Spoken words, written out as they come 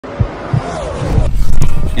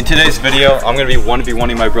In today's video, I'm going to be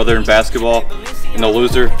 1v1ing my brother in basketball, and the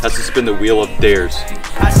loser has to spin the wheel of dares.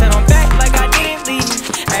 I sat on back like I didn't leave.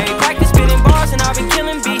 Hey, practice spitting bars and I've been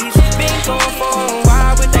killing beats. Been going for a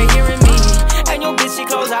while, but they hearing me. And your bitch, she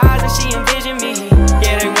close her eyes and she envision me.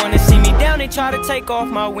 Yeah, they wanna see me down, they try to take off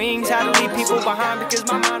my wings. How to leave people behind because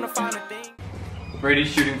my mind will find a thing. Brady's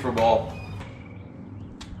shooting for ball.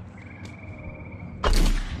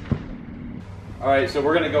 Alright, so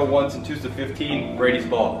we're gonna go 1s and 2s to 15. Brady's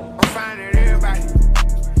ball. I'm finding everybody.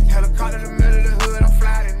 Helicopter in the middle of the hood, I'm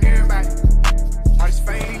flying everybody. All this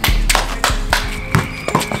fame.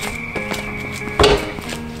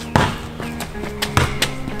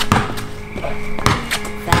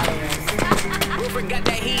 Who forgot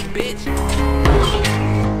that heat, bitch?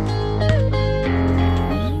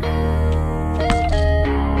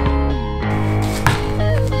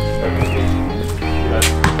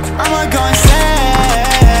 I'm gonna say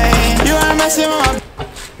you are messing with my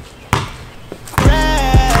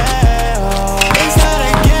brain. It's not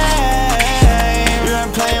a game. You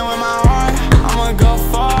ain't playing with my heart. I'ma go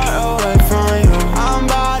far away from you. I'm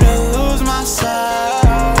about to lose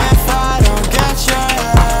myself if I don't get your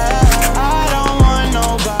help. I don't want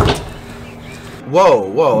nobody. Whoa,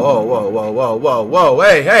 whoa, whoa, whoa, whoa, whoa, whoa, whoa,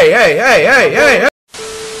 hey, hey, hey, hey, hey, hey, hey.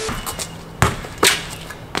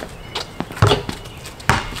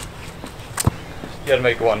 You gotta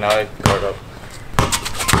make one now, guard up.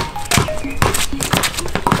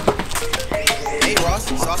 Hey Ross,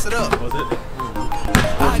 sauce it up. Was it?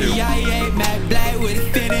 I Matt Black with a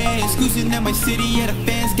fitting. Exclusion in my city, yeah, the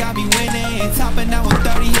fans got me winning. Topping out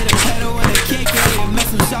 130, hit a pedal and a kick it. Make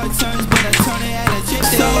some short turns, but I turn it and a chip.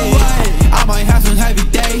 So what? I might have some heavy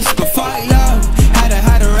days, but fuck love.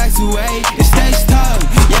 Had to racks away. It stays tough.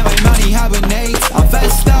 Yeah, my money hibernates. I'm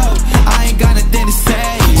vest up. I ain't got nothing to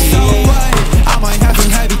say. So what? I might have some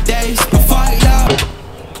heavy days, but fuck love.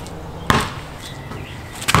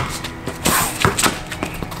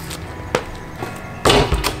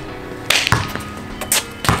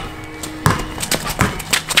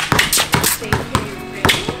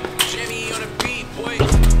 Jimmy on the beat, boy.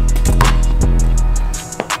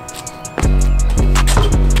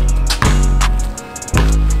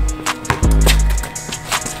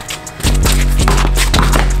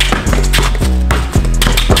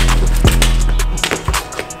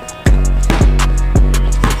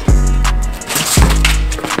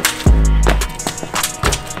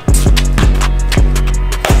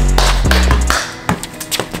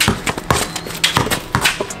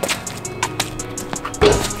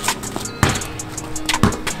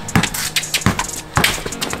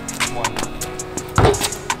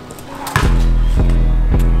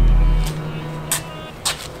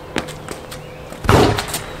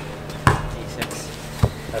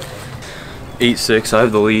 8-6, I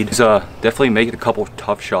have the lead. He's definitely making a couple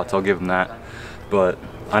tough shots, I'll give him that. But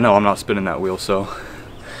I know I'm not spinning that wheel, so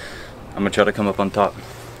I'm gonna try to come up on top.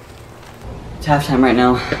 It's halftime right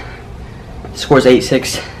now. Score's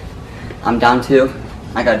 8-6. I'm down 2.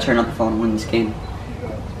 I gotta turn up the phone and win this game.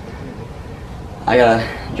 I gotta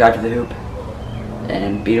drive to the hoop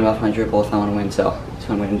and beat him off my dribble if I want to win, so that's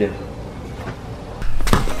what I'm gonna do.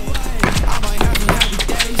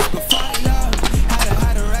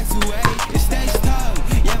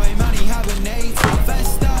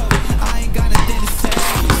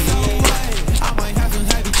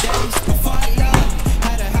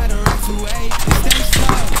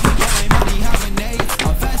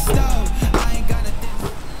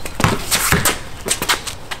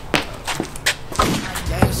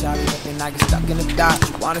 I get stuck in the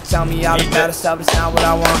dots. You wanna tell me all about yourself, it's not what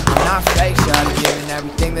I want. I'm not fake, shawty, giving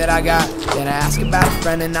everything that I got. Then I ask about a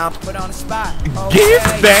friend and I'll put on the spot. Okay,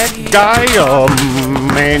 give that guy a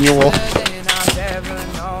manual. All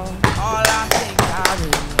I think I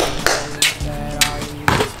really know is that all you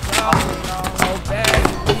just oh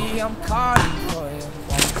baby, I'm calling for you.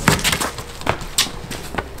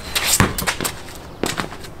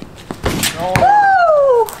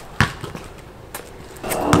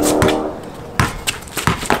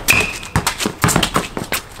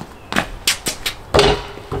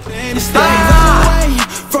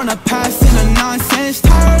 From the past and the nonsense,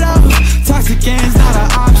 tired of toxic games, not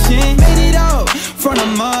an option. Made it up from the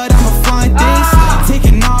mud, I'ma find things.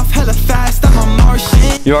 Taking off hella fast, I'm a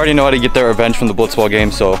Martian. You already know how to get their revenge from the blitzball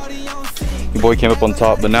game, so your boy came up on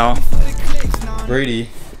top. But now, Brady,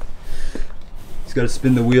 he's got to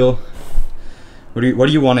spin the wheel. What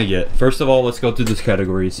do you want to get? First of all, let's go through these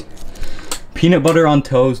categories. Peanut butter on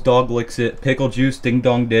toast, dog licks it. Pickle juice, ding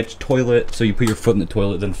dong ditch. Toilet, so you put your foot in the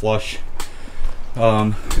toilet, then flush.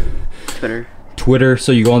 Twitter,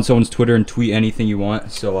 so you go on someone's Twitter and tweet anything you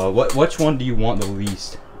want. So which one do you want the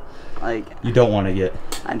least? Like, you don't want to get?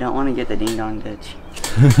 I don't want to get the ding dong ditch.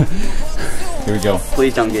 Here we go.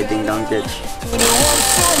 Please don't get ding dong ditch.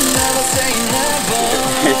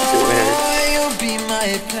 I swear.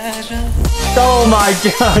 Oh my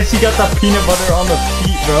gosh, he got that peanut butter on the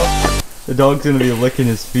feet, bro. The dog's gonna be licking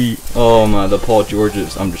his feet. Oh my, the Paul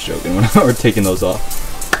Georges. I'm just joking. We're taking those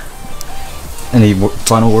off. Any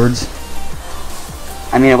final words?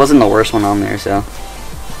 I mean, it wasn't the worst one on there, so.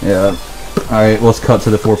 Yeah. Alright, let's cut to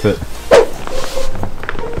the forfeit.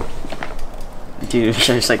 Dude,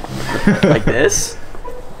 just like this?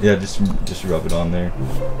 Yeah, just rub it on there.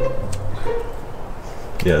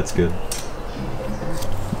 Yeah, that's good.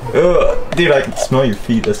 Ugh, dude, I can smell your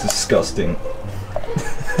feet. That's disgusting.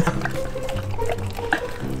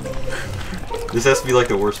 This has to be like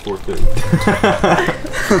the worst forfeit.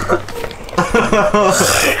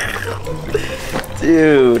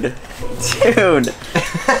 Dude.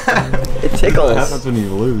 It tickles. What happens when you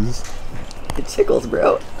lose? It tickles,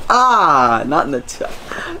 bro. Ah, not in the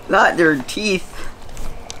not your teeth.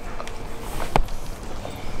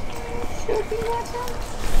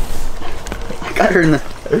 I got her in the.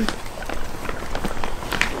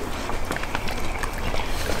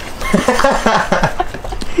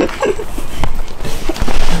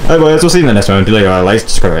 Alright boys, we'll see you in the next one. Do like,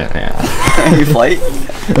 subscribe. Yeah. You fight?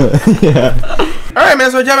 Yeah. Alright,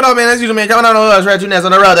 man, so jump it up, man. As usual, man. Coming on the us, right? 2 next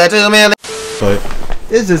on the road. That's it, man. But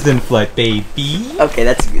this is in flight, baby. Okay,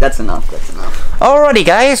 that's enough. That's enough. Alrighty,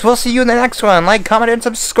 guys. We'll see you in the next one. Like, comment, and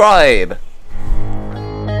subscribe.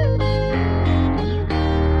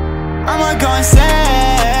 I'ma go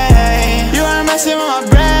insane. You are messing with my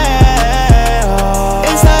brain.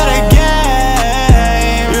 It's not a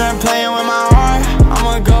game. You ain't playing with my heart.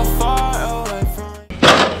 I'ma go far away from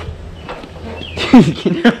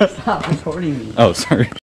you. Stop recording me. Oh, sorry.